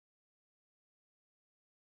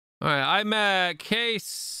All right, iMac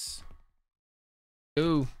case.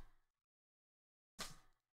 Ooh.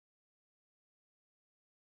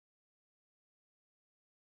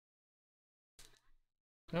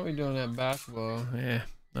 How are we doing that basketball? Yeah,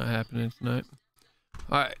 not happening tonight.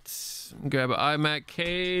 All right, grab an iMac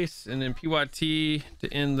case and then PYT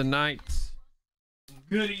to end the night.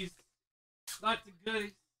 Goodies, lots of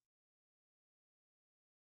goodies.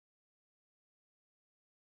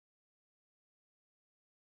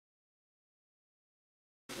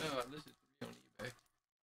 Oh, this is free on eBay.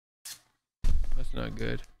 That's not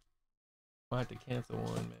good. Might have to cancel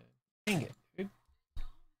one, man. Dang it, dude.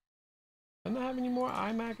 I don't have any more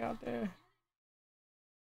iMac out there.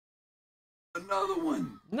 Another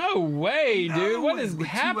one. No way, dude. What is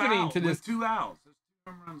happening to this? With 2 outs. There's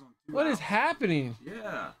 2 home runs on 2 What outs. is happening?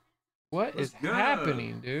 Yeah. What is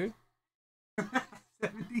happening, dude? 17 to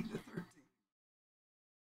 13.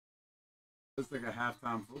 Looks like a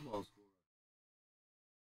halftime football score.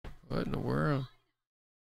 What in the world?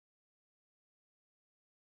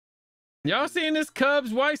 Y'all seen this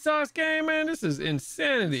Cubs White Sox game, man? This is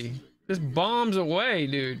insanity. This bombs away,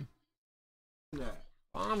 dude.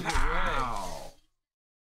 Bombs away.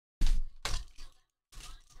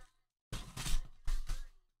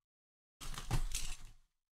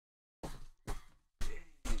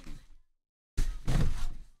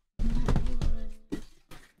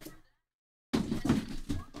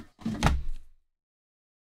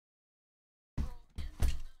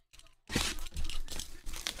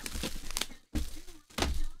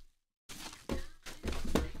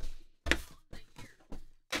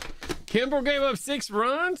 Kimbrel gave up 6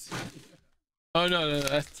 runs? Oh, no,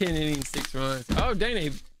 that's 10 innings, 6 runs. Oh,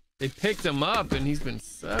 dang, they picked him up, and he's been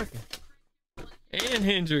sucking. And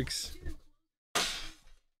Hendricks.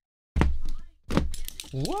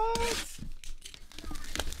 What?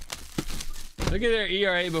 Look at their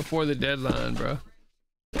ERA before the deadline, bro.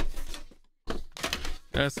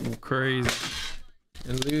 That's crazy.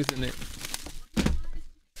 They're losing it.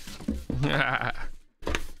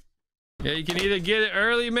 Yeah, you can either get it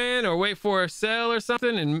early, man, or wait for a sell or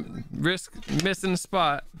something and risk missing the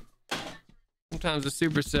spot. Sometimes the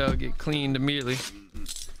super sell get cleaned immediately.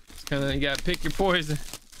 It's kind of, you gotta pick your poison.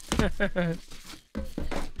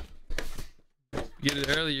 Get it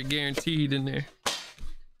early, you're guaranteed in there.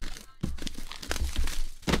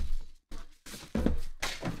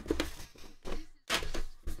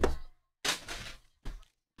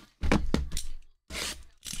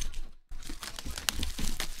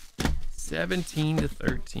 $17 to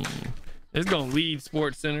 $13. It's gonna lead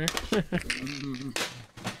Sports Center.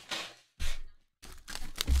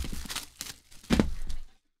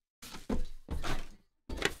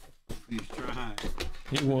 He's trying.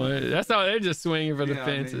 He won it. That's how they're just swinging for the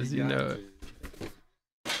fences, you know it.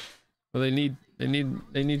 Well, they need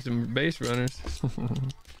some base runners.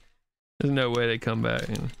 There's no way they come back.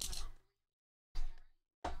 You know?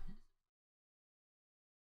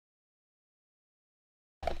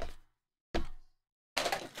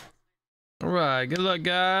 All right, good luck,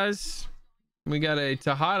 guys. We got a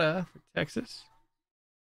Tejada for Texas.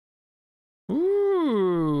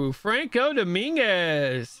 Ooh, Franco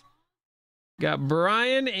Dominguez. Got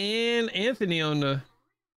Brian and Anthony in the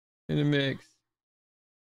mix.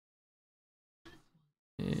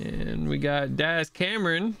 And we got Daz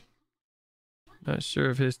Cameron. Not sure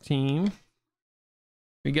of his team.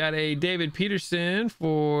 We got a David Peterson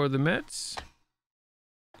for the Mets.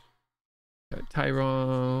 Got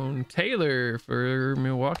Tyrone Taylor for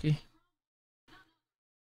Milwaukee.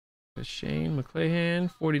 Got Shane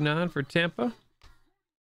McClahan, 49 for Tampa.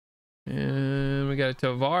 And we got a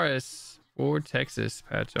Tavares for Texas,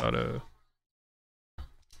 patch auto.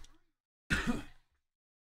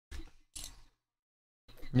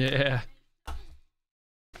 Yeah.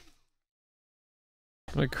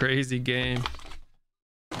 What a crazy game.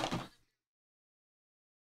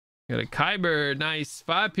 Got a Kyber, nice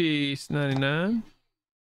 5-piece, 99.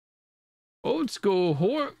 Old school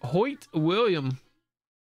Hoyt William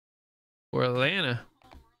for Atlanta.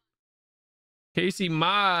 Casey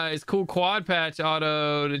Mize, cool quad patch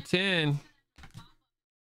auto to 10.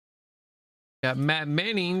 Got Matt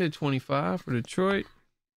Manning to 25 for Detroit.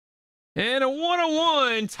 And a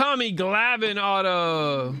 101 Tommy Glavine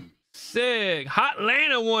auto. Sick. Hot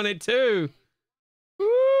Atlanta won it too.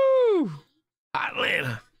 Woo! Hot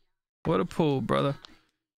Atlanta. What a pull, brother.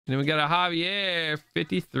 And then we got a Javier,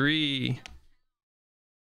 53.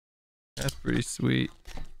 That's pretty sweet.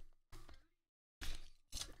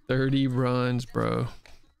 30 runs, bro.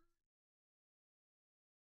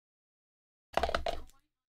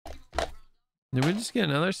 Did we just get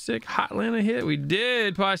another sick Hot Atlanta hit? We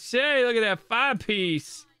did. Pache, look at that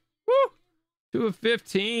 5-piece. Woo! 2 of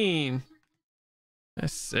 15.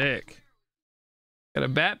 That's sick. Got a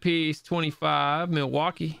bat piece, 25.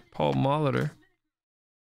 Milwaukee, Paul Molitor.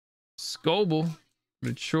 Scoble,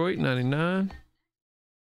 Detroit, 99.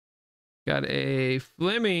 Got a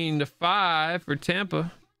Fleming to 5 for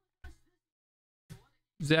Tampa.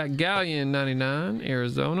 Zach Gallion, 99,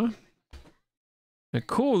 Arizona. A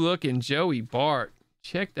cool looking Joey Bart.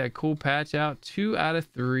 Check that cool patch out. 2 out of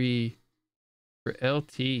 3 for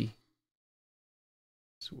LT.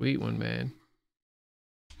 Sweet one, man.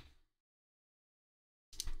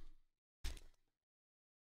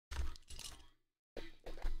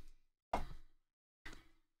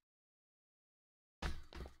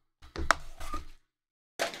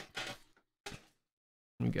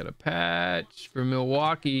 We got a patch for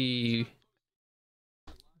Milwaukee.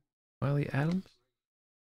 Wiley Adams.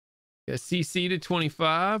 Got CC to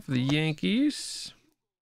 25 for the Yankees.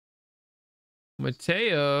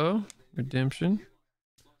 Mateo, redemption.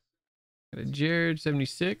 Got a Jared,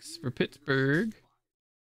 76 for Pittsburgh.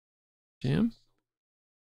 Jim.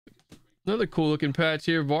 Another cool looking patch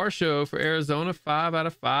here. Varsho for Arizona, 5 out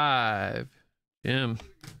of 5. Jim.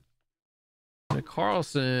 And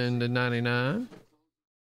Carlson to 99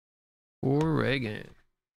 for Reagan.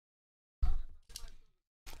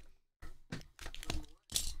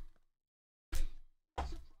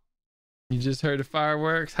 You just heard the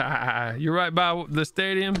fireworks? You're right by the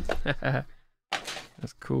stadium.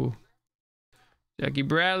 That's cool. Jackie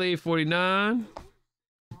Bradley, 49.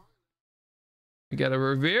 We got a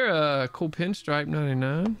Rivera, cool pinstripe,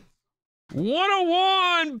 99.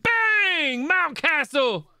 101, bang!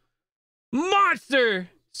 Mountcastle, monster,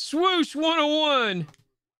 swoosh, 101.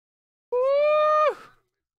 Woo!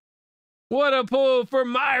 What a pull for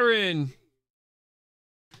Myron.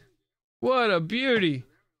 What a beauty.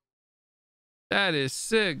 That is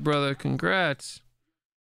sick, brother. Congrats.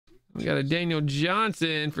 We got a Daniel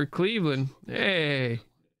Johnson for Cleveland. Hey,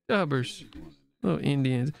 Dubbers. Little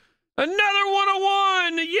Indians. Another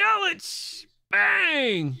 101. Yelich.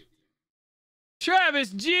 Bang.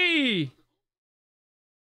 Travis G.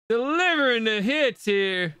 Delivering the hits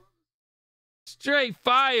here. Straight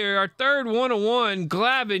fire. Our third 101.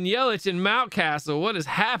 Glavin, Yelich, and Mountcastle. What is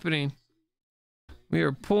happening? We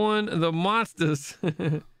are pulling the monsters.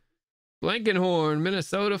 Blankenhorn,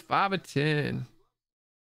 Minnesota, 5 of 10.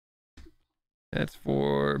 That's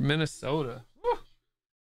for Minnesota. Woo.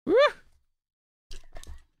 Woo.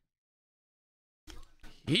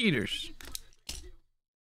 Heaters.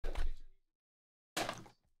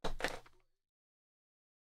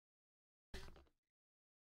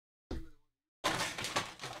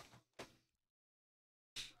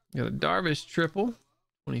 Got a Darvish triple,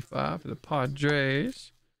 25 for the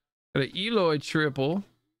Padres. Got an Eloy triple,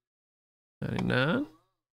 99.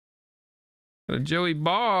 Got a Joey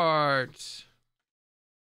Bart.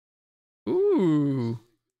 Ooh.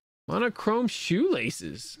 Monochrome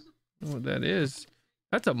shoelaces. I don't know what that is.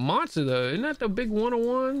 That's a monster though. Isn't that the big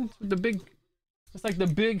 101? The big, it's like the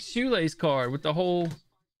big shoelace card with the whole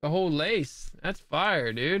lace. That's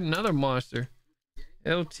fire, dude. Another monster.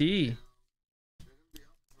 LT.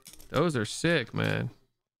 Those are sick, man.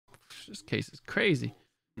 This case is crazy.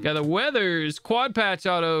 Got the Weathers quad patch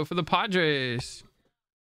auto for the Padres.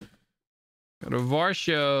 Got a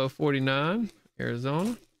Varsho 49,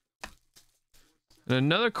 Arizona. And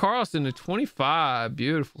another Carlson to 25.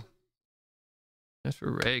 Beautiful. That's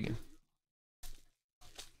for Reagan.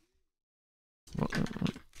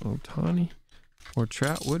 Otani or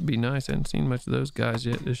Trout would be nice. I haven't seen much of those guys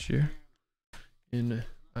yet this year in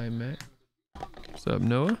IMAC. What's up,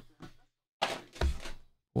 Noah?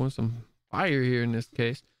 Want some fire here in this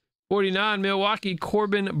case. 49 Milwaukee,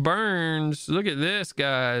 Corbin Burns. Look at this,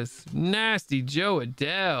 guys. Nasty Joe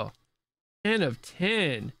Adele. 10 of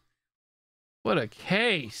 10. What a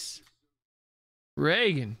case.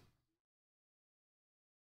 Reagan.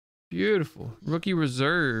 Beautiful. Rookie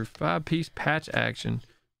reserve. 5-piece patch action.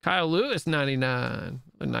 Kyle Lewis, 99.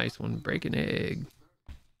 A nice one. Breaking egg.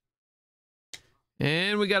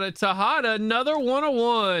 And we got a Tejada, another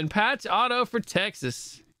 101. Patch auto for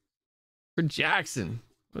Texas. For Jackson.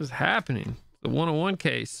 What is happening? The 101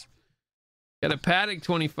 case. Got a Paddock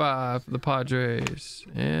 25 for the Padres.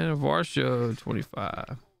 And a Varsho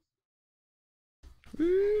 25.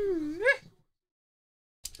 Woo.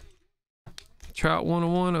 Trout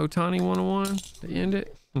 101, Otani 101. They end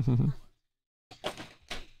it.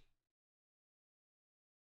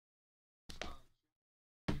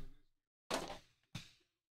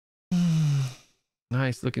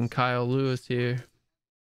 Nice looking Kyle Lewis here.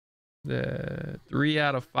 The 3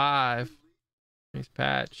 out of 5. Nice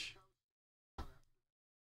patch.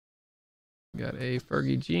 Got a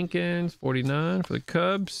Fergie Jenkins, 49 for the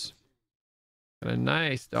Cubs. Got a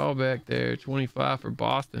nice doll back there, 25 for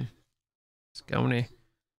Boston. Scumney.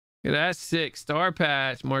 Look at that sick star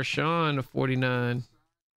patch. Marshawn to 49.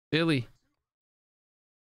 Philly.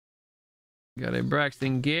 Got a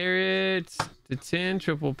Braxton Garrett to 10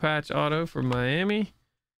 triple patch auto for Miami.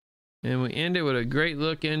 And we end it with a great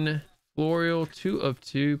looking Floral 2 of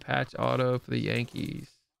 2 patch auto for the Yankees.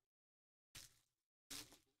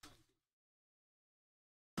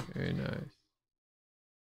 Very nice.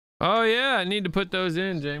 Oh yeah, I need to put those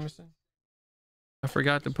in, Jameson. I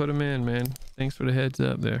forgot to put them in, man. Thanks for the heads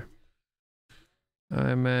up there.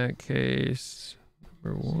 IMAC case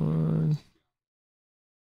number 1.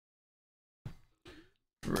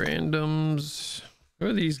 Randoms. Who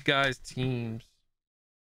are these guys' teams?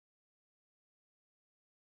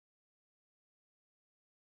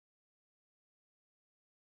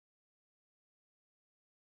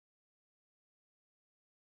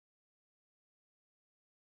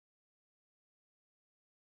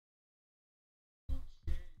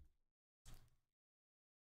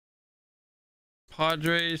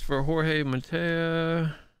 Padres for Jorge Mateo.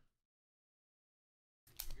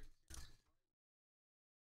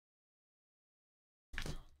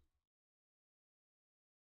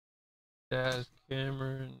 Jazz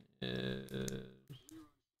Cameron is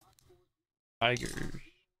Tigers.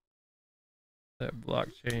 That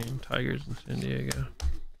blockchain, Tigers in San Diego.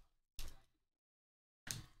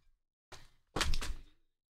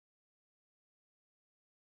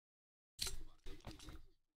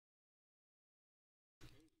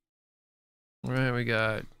 All right, we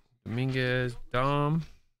got Dominguez, Dom,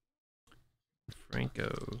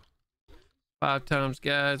 Franco. 5 times,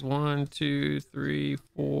 guys. 1, 2, 3,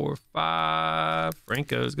 4, 5.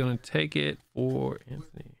 Franco's gonna take it for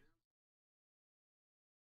Anthony.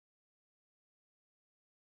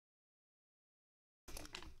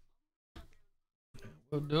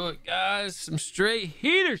 We'll do it, guys. Some straight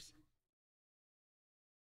heaters.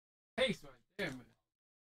 Pace right there, man.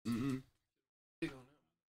 Mm-hmm.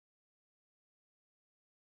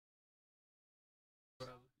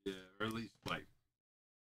 Yeah, or at least like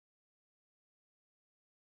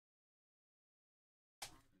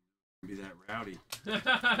be that rowdy. No.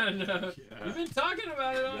 Yeah. You've been talking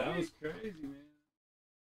about it all That week. was crazy, man.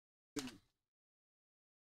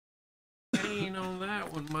 Pain on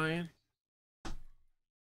that one, man.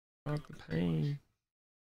 About the pain.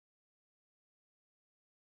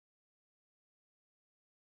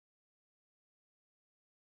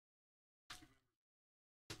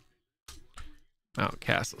 Mount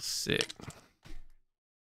Castle's sick.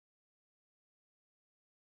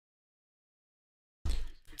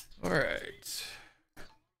 All right.